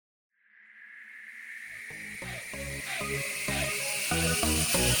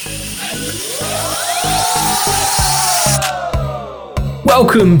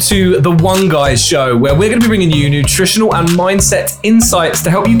Welcome to the One Guys Show, where we're going to be bringing you nutritional and mindset insights to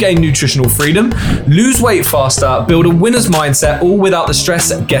help you gain nutritional freedom, lose weight faster, build a winner's mindset, all without the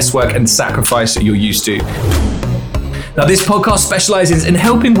stress, guesswork, and sacrifice that you're used to. Now, this podcast specializes in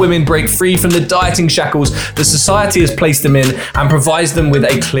helping women break free from the dieting shackles that society has placed them in and provides them with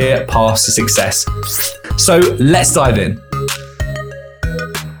a clear path to success. So let's dive in.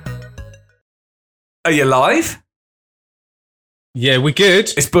 Are you live? Yeah, we're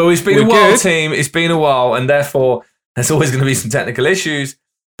good. It's been a while, team. It's been a while, and therefore there's always going to be some technical issues,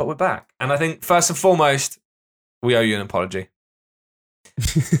 but we're back. And I think first and foremost, we owe you an apology.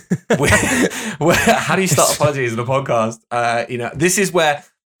 How do you start apologies in a podcast? This is where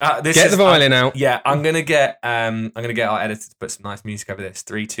get the violin out. Yeah, I'm gonna get our editor to put some nice music over this.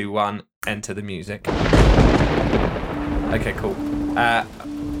 3, 2, 1, enter the music. Okay, cool.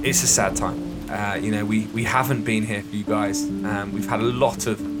 It's a sad time. We haven't been here for you guys. We've had a lot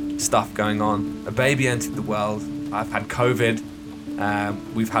of stuff going on. A baby entered the world. I've had COVID.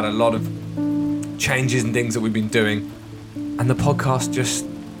 We've had a lot of changes and things that we've been doing. And the podcast just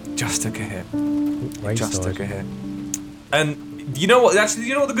took a hit. Took a hit. And you know what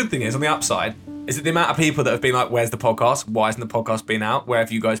the good thing is on the upside? Is that the amount of people that have been like, where's the podcast? Why isn't the podcast been out? Where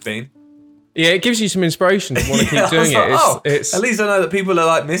have you guys been? Yeah, it gives you some inspiration to want to keep doing it. It's at least I know that people are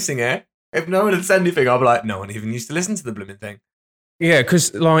like missing it. If no one had said anything, I'd be like, no one even used to listen to the blooming thing. Yeah,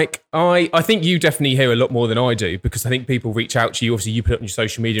 because like I think you definitely hear a lot more than I do, because I think people reach out to you. Obviously, you put it on your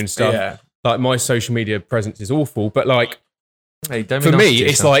social media and stuff. Yeah. Like my social media presence is awful, but like hey, don't for me,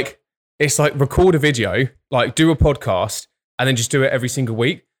 it's like record a video, like do a podcast, and then just do it every single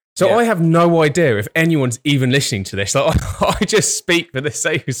week. So I have no idea if anyone's even listening to this. Like I just speak for the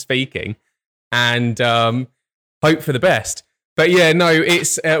sake of speaking, and hope for the best. But yeah, no,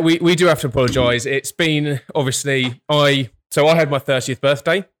 it's we do have to apologise. It's been obviously I had my 30th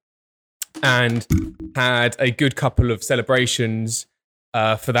birthday and had a good couple of celebrations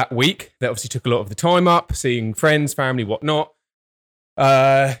for that week. That obviously took a lot of the time up, seeing friends, family, whatnot.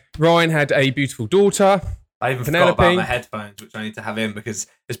 Ryan had a beautiful daughter. I even forgot about my headphones, which I need to have in because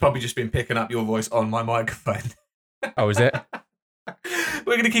it's probably just been picking up your voice on my microphone. Oh, is it?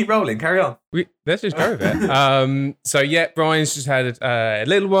 We're going to keep rolling. Carry on. Let's just go with it. So, yeah, Ryan's just had a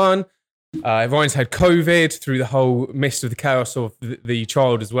little one. Ryan's had COVID through the whole midst of the chaos of the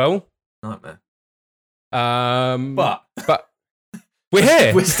child as well. Nightmare. But we're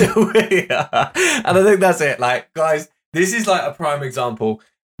here. We're still here. And I think that's it. Like, guys, this is like a prime example.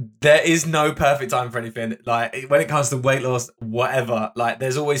 There is no perfect time for anything. Like, when it comes to weight loss, whatever, like,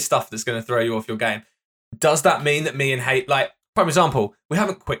 there's always stuff that's going to throw you off your game. Does that mean that me and like, prime example, we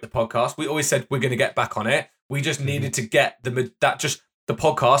haven't quit the podcast. We always said we're going to get back on it. We just needed to get the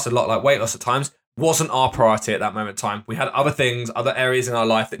podcast, a lot like weight loss at times, wasn't our priority at that moment in time. We had other things, other areas in our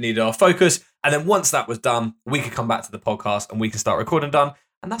life that needed our focus. And then once that was done, we could come back to the podcast and we can start recording done.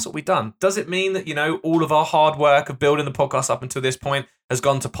 And that's what we've done. Does it mean that, all of our hard work of building the podcast up until this point has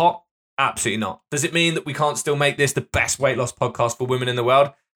gone to pot? Absolutely not. Does it mean that we can't still make this the best weight loss podcast for women in the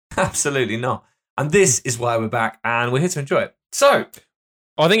world? Absolutely not. And this is why we're back and we're here to enjoy it. So,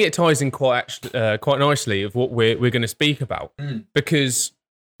 I think it ties in quite nicely of what we're going to speak about, because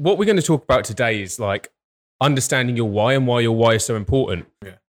what we're going to talk about today is like understanding your why and why your why is so important.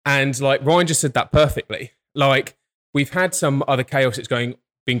 Yeah. And like Ryan just said that perfectly. Like we've had some other chaos that's been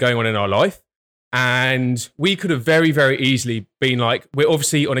going on in our life, and we could have very, very easily been like, we're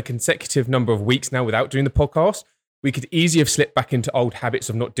obviously on a consecutive number of weeks now without doing the podcast. We could easily have slipped back into old habits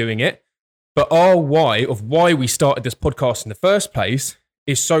of not doing it. But our why of why we started this podcast in the first place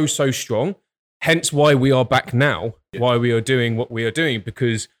is so, so strong. Hence why we are back now, why we are doing what we are doing,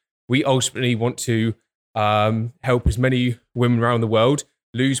 because we ultimately want to help as many women around the world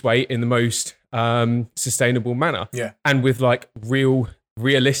lose weight in the most sustainable manner. Yeah. And with like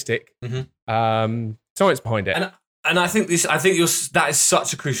realistic science behind it. And I think that is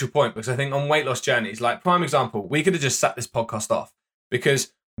such a crucial point, because I think on weight loss journeys, like prime example, we could have just sat this podcast off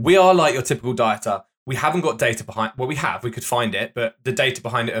because we are like your typical dieter. We haven't got data behind. Well, we could find it, but the data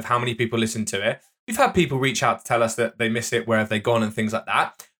behind it of how many people listen to it. We've had people reach out to tell us that they miss it, where have they gone, and things like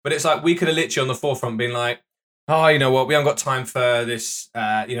that. But it's like we could have literally on the forefront been like, oh, you know what, we haven't got time for this,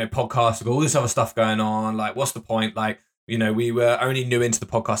 podcast. We've got all this other stuff going on. Like, what's the point? Like, we were only new into the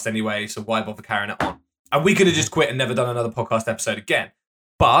podcast anyway, so why bother carrying it on? And we could have just quit and never done another podcast episode again.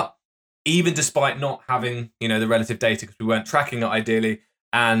 But even despite not having, the relative data, because we weren't tracking it ideally,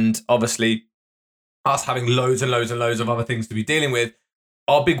 and obviously us having loads and loads and loads of other things to be dealing with,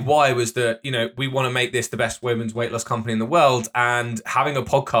 our big why was that, we want to make this the best women's weight loss company in the world. And having a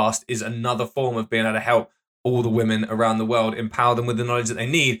podcast is another form of being able to help all the women around the world, empower them with the knowledge that they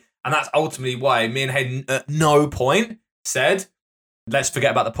need. And that's ultimately why me and Hayden at no point said, let's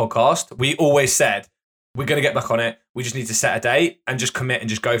forget about the podcast. We always said, we're going to get back on it. We just need to set a date and just commit and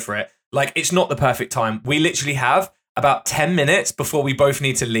just go for it. Like, it's not the perfect time. We literally have about 10 minutes before we both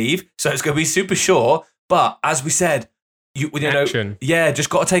need to leave. So it's going to be super short. But as we said, action. Just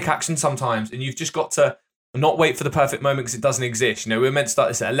got to take action sometimes. And you've just got to not wait for the perfect moment because it doesn't exist. We were meant to start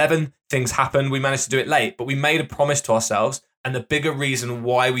this at 11. Things happened. We managed to do it late. But we made a promise to ourselves. And the bigger reason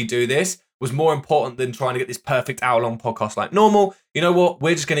why we do this was more important than trying to get this perfect hour-long podcast like normal. You know what?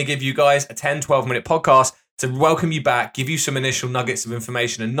 We're just going to give you guys a 10, 12-minute podcast to welcome you back, give you some initial nuggets of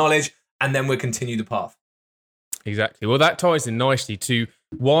information and knowledge, and then we'll continue the path. Exactly. Well, that ties in nicely to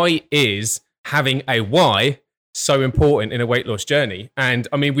why is having a why so important in a weight loss journey. And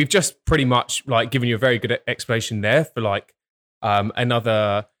I mean, we've just pretty much given you a very good explanation there for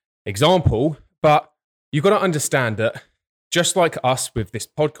another example, but you've got to understand that just like us with this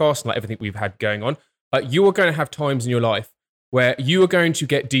podcast and everything we've had going on, you are going to have times in your life where you are going to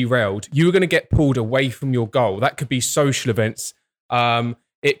get derailed. You are going to get pulled away from your goal. That could be social events.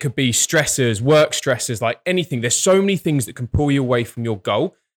 It could be stressors, work stressors, anything. There's so many things that can pull you away from your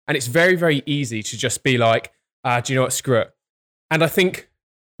goal. And it's very, very easy to just be do you know what, screw it. And I think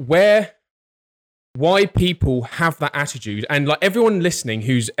why people have that attitude, and everyone listening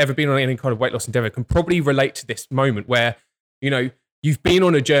who's ever been on any kind of weight loss endeavor can probably relate to this moment where, you've been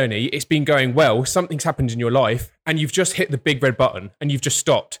on a journey, it's been going well, something's happened in your life, and you've just hit the big red button and you've just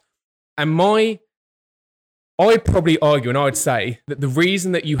stopped. And I'd probably argue and I'd say that the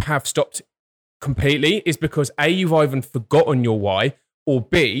reason that you have stopped completely is because A, you've either forgotten your why, or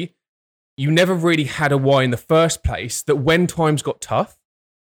B, you never really had a why in the first place, that when times got tough,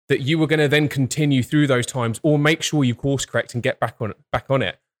 that you were going to then continue through those times or make sure you course correct and get back on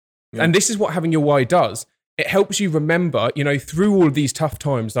it. Yeah. And this is what having your why does. It helps you remember, through all of these tough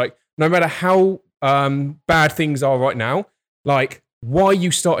times, no matter how bad things are right now, why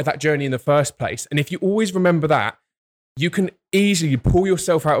you started that journey in the first place. And if you always remember that, you can easily pull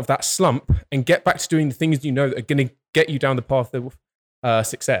yourself out of that slump and get back to doing the things that are going to get you down the path of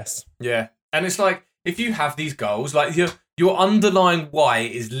success. Yeah. And it's if you have these goals, your underlying why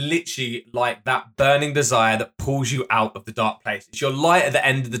is literally that burning desire that pulls you out of the dark place. It's your light at the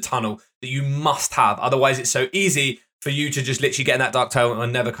end of the tunnel that you must have. Otherwise, it's so easy for you to just literally get in that dark tunnel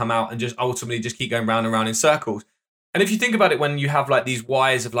and never come out and just ultimately just keep going round and round in circles. And if you think about it, when you have these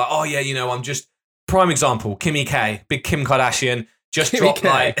whys of I'm just, prime example, Kimmy K, big Kim Kardashian, just dropped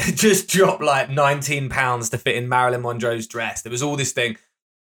 19 pounds to fit in Marilyn Monroe's dress. There was all this thing.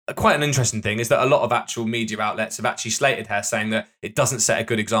 Quite an interesting thing is that a lot of actual media outlets have actually slated her, saying that it doesn't set a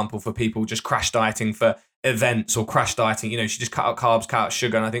good example for people just crash dieting for events or crash dieting. She just cut out carbs, cut out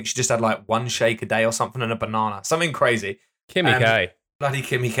sugar, and I think she just had one shake a day or something and a banana. Something crazy. Kimmy K. Bloody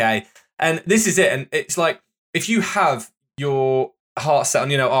Kimmy K. And this is it. And it's if you have your heart set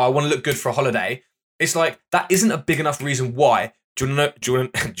on, I want to look good for a holiday, it's that isn't a big enough reason why. Do you want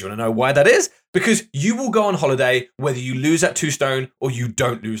to know why that is? Because you will go on holiday whether you lose that 2 stone or you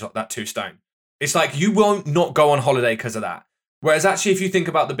don't lose that 2 stone. It's you won't not go on holiday because of that. Whereas actually, if you think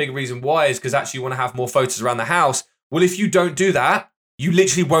about the big reason why is because actually you want to have more photos around the house. Well, if you don't do that, you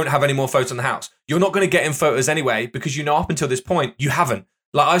literally won't have any more photos in the house. You're not going to get in photos anyway because up until this point, you haven't.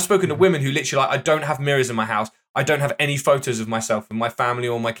 I've spoken to women who literally I don't have mirrors in my house. I don't have any photos of myself and my family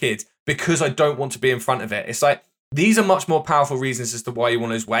or my kids because I don't want to be in front of it. It's these are much more powerful reasons as to why you want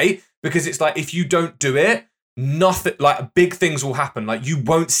to lose weight, because it's if you don't do it, nothing, big things will happen. You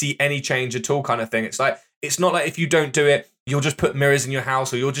won't see any change at all kind of thing. It's it's not if you don't do it, you'll just put mirrors in your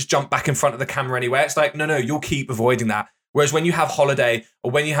house or you'll just jump back in front of the camera anyway. It's no, you'll keep avoiding that. Whereas when you have holiday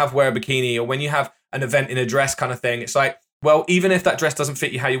or when you have wear a bikini or when you have an event in a dress kind of thing, it's well, even if that dress doesn't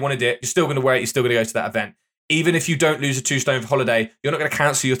fit you how you wanted it, you're still going to wear it. You're still going to go to that event. Even if you don't lose a 2 stone for holiday, you're not going to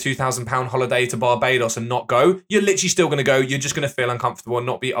cancel your £2,000 holiday to Barbados and not go. You're literally still going to go. You're just going to feel uncomfortable and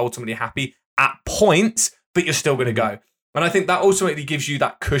not be ultimately happy at points, but you're still going to go. And I think that ultimately gives you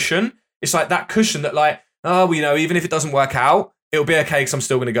that cushion. It's that cushion that even if it doesn't work out, it'll be okay because I'm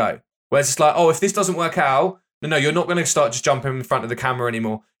still going to go. Whereas it's if this doesn't work out, no, you're not going to start just jumping in front of the camera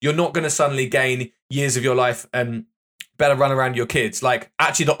anymore. You're not going to suddenly gain years of your life and better run around your kids.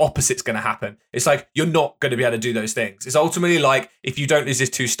 Actually the opposite's going to happen. It's you're not going to be able to do those things. It's ultimately if you don't lose this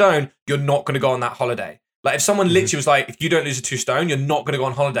 2 stone, you're not going to go on that holiday. If someone literally was if you don't lose a 2 stone, you're not going to go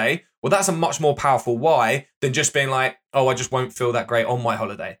on holiday. Well, that's a much more powerful why than just being I just won't feel that great on my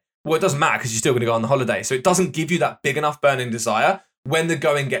holiday. Well, it doesn't matter because you're still going to go on the holiday. So it doesn't give you that big enough burning desire when the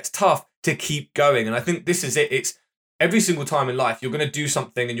going gets tough to keep going. And I think this is it. It's every single time in life, you're going to do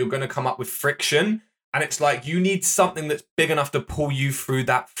something and you're going to come up with friction. And it's like, you need something that's big enough to pull you through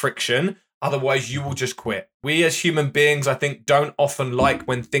that friction. Otherwise, you will just quit. We as human beings, I think, don't often like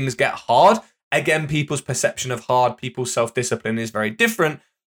when things get hard. Again, people's perception of hard, people's self-discipline is very different.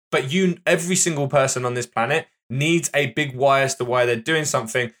 But every single person on this planet needs a big why as to why they're doing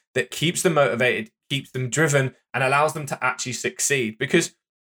something that keeps them motivated, keeps them driven, and allows them to actually succeed. Because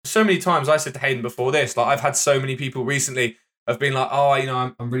so many times, I said to Hayden before this, like, I've had so many people recently have been like, oh, you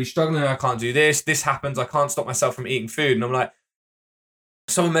know, I'm really struggling. I can't do this. This happens. I can't stop myself from eating food. And I'm like,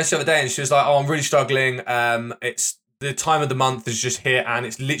 someone messaged the other day and she was like, oh, I'm really struggling. It's the time of the month is just here and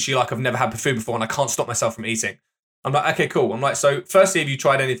it's literally like I've never had food before and I can't stop myself from eating. I'm like, okay, cool. I'm like, so firstly, have you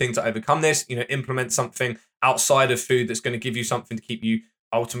tried anything to overcome this? You know, implement something outside of food that's going to give you something to keep you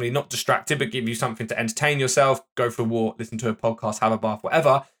ultimately not distracted, but give you something to entertain yourself, go for a walk, listen to a podcast, have a bath,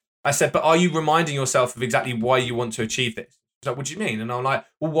 whatever. I said, but are you reminding yourself of exactly why you want to achieve this? She's like, what do you mean? And I'm like,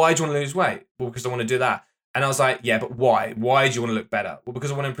 well, why do you want to lose weight? Well, because I want to do that. And I was like, yeah, but why? Why do you want to look better? Well, because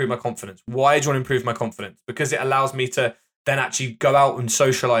I want to improve my confidence. Why do you want to improve my confidence? Because it allows me to then actually go out and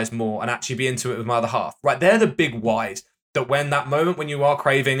socialize more and actually be intimate with my other half. Right? They're the big whys that when that moment when you are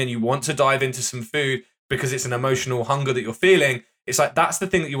craving and you want to dive into some food because it's an emotional hunger that you're feeling, it's like, that's the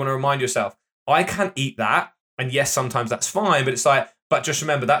thing that you want to remind yourself. I can't eat that. And yes, sometimes that's fine, but it's like, but just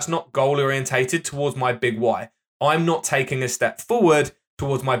remember, that's not goal orientated towards my big why. I'm not taking a step forward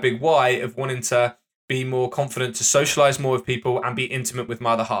towards my big why of wanting to be more confident, to socialize more with people and be intimate with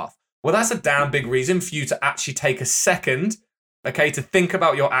my other half. Well, that's a damn big reason for you to actually take a second, okay, to think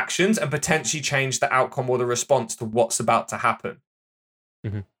about your actions and potentially change the outcome or the response to what's about to happen.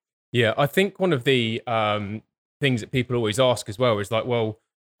 Mm-hmm. Yeah, I think one of the things that people always ask as well is like, well,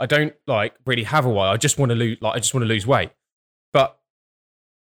 I don't like really have a why. I just want to lose weight. But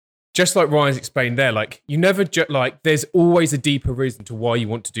just like Ryan's explained there, like you never there's always a deeper reason to why you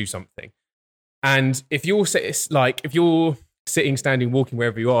want to do something. And if you're sitting, standing, walking,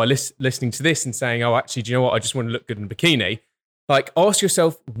 wherever you are, listening to this and saying, oh, actually, do you know what? I just want to look good in a bikini. Like, ask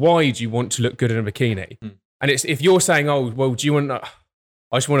yourself, why do you want to look good in a bikini? Mm. And it's if you're saying, oh, well, do you want to,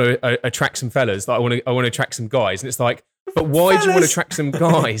 I just want to attract some fellas. Like, I want to attract some guys. And it's like, but why do you want to attract some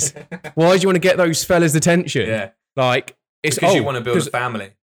guys? Why do you want to get those fellas' attention? Yeah. Like, it's because you want to build a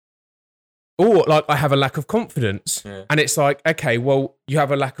family. Or like, I have a lack of confidence. Yeah. And it's like, okay, well, you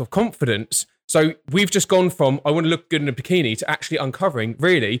have a lack of confidence. So we've just gone from, I want to look good in a bikini to actually uncovering,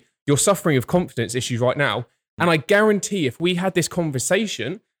 really, you're suffering of confidence issues right now. And I guarantee if we had this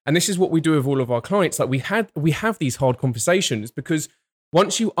conversation, and this is what we do with all of our clients, like we have these hard conversations, because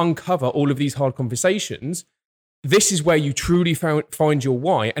once you uncover all of these hard conversations, this is where you truly find your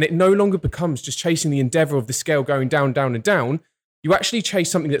why. And it no longer becomes just chasing the endeavor of the scale going down, down, and down. You actually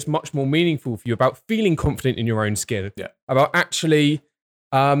chase something that's much more meaningful for you, about feeling confident in your own skin, about actually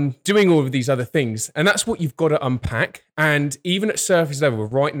doing all of these other things. And that's what you've got to unpack. And even at surface level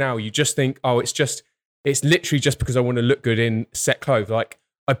right now, you just think, oh, it's literally just because I want to look good in set clothes. Like,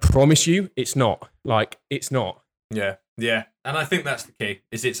 I promise you, it's not. Like, it's not. Yeah. Yeah. And I think that's the key,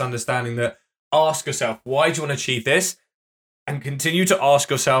 is it's understanding that, ask yourself, why do you want to achieve this? And continue to ask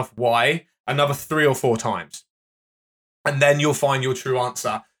yourself why another 3 or 4 times. And then you'll find your true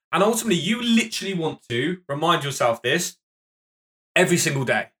answer. And ultimately, you literally want to remind yourself this every single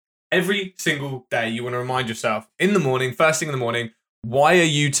day. Every single day, you want to remind yourself in the morning, first thing in the morning, why are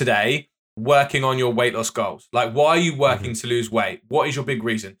you today working on your weight loss goals? Like, why are you working to lose weight? What is your big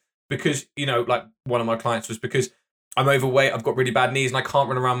reason? Because, you know, like one of my clients was because I'm overweight, I've got really bad knees, and I can't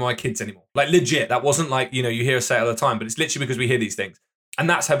run around with my kids anymore. Like, legit, that wasn't like, you know, you hear us say it all the time, but it's literally because we hear these things. And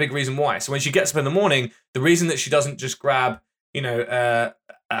that's her big reason why. So when she gets up in the morning, the reason that she doesn't just grab, you know,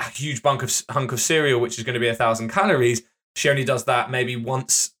 a huge hunk of cereal, which is going to be 1,000 calories, she only does that maybe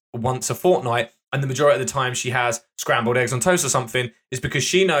once a fortnight. And the majority of the time she has scrambled eggs on toast or something, is because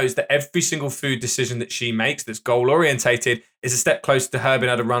she knows that every single food decision that she makes that's goal orientated is a step closer to her being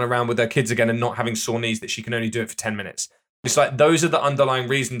able to run around with her kids again and not having sore knees, that she can only do it for 10 minutes. It's like, those are the underlying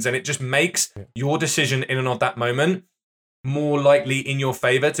reasons. And it just makes your decision in and of that moment more likely in your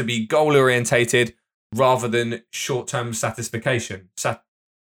favor to be goal orientated rather than short-term satisfaction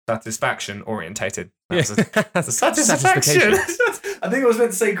orientated. That's a satisfaction. I think I was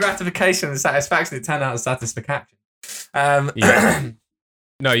meant to say gratification and satisfaction. It turned out as satisfaction.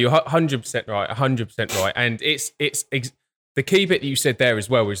 No, you're 100% right. 100% right. And it's the key bit that you said there as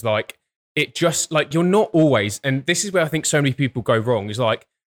well is like, it just like, you're not always, and this is where I think so many people go wrong, is like,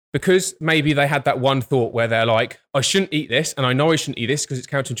 because maybe they had that one thought where they're like, I shouldn't eat this, and I know I shouldn't eat this because it's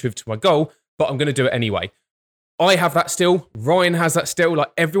counterintuitive to my goal, but I'm going to do it anyway. I have that still. Ryan has that still.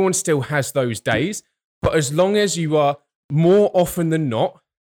 Like everyone still has those days. But as long as you are more often than not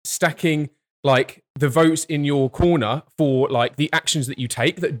stacking like the votes in your corner for like the actions that you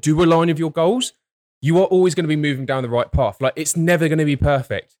take that do align with your goals, you are always going to be moving down the right path. Like it's never going to be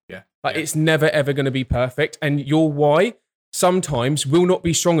perfect. Yeah. Like it's never ever going to be perfect. And your why sometimes will not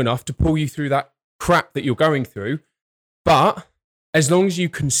be strong enough to pull you through that crap that you're going through. But as long as you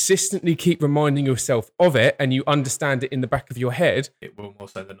consistently keep reminding yourself of it and you understand it in the back of your head, it will more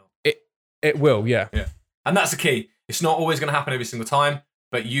so than not. It will, yeah. Yeah. And that's the key. It's not always going to happen every single time,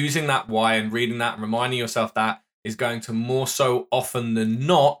 but using that why and reading that and reminding yourself that is going to more so often than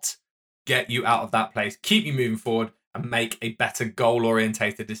not get you out of that place, keep you moving forward, and make a better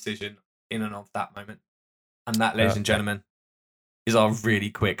goal-orientated decision in and of that moment. And that, ladies and gentlemen, is our really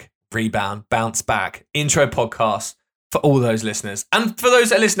quick rebound, bounce back, intro podcast for all those listeners. And for those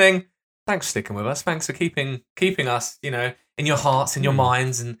that are listening, thanks for sticking with us. Thanks for keeping us, in your hearts, in your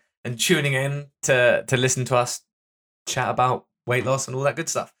minds, and tuning in to listen to us chat about weight loss and all that good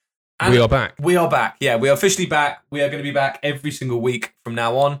stuff. And we are back. We are back. Yeah, we are officially back. We are going to be back every single week from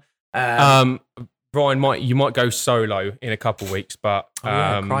now on. Ryan, you might go solo in a couple of weeks, but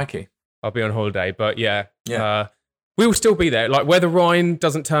crikey. I'll be on holiday. But yeah. We will still be there. Like whether Ryan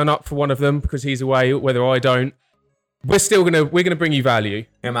doesn't turn up for one of them because he's away, whether I don't, we're gonna bring you value.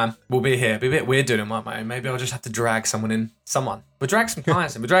 Yeah, man. We'll be here. Be a bit weird doing it, might we? Maybe I'll just have to drag someone in. We'll drag some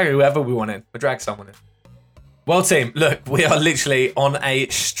clients in. We'll drag whoever we want in. We'll drag someone in. Well, team, look, we are literally on a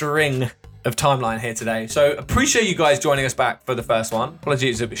string of timeline here today. So appreciate you guys joining us back for the first one.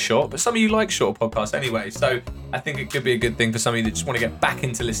 Apologies it's a bit short, but some of you like short podcasts anyway. So I think it could be a good thing for some of you that just want to get back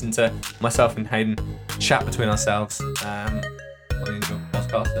into listening to myself and Hayden chat between ourselves on the Individual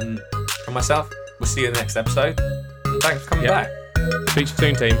Podcast. And from myself, we'll see you in the next episode. And thanks for coming back. Speak to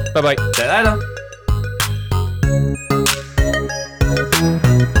you soon, team. Bye-bye. See you later.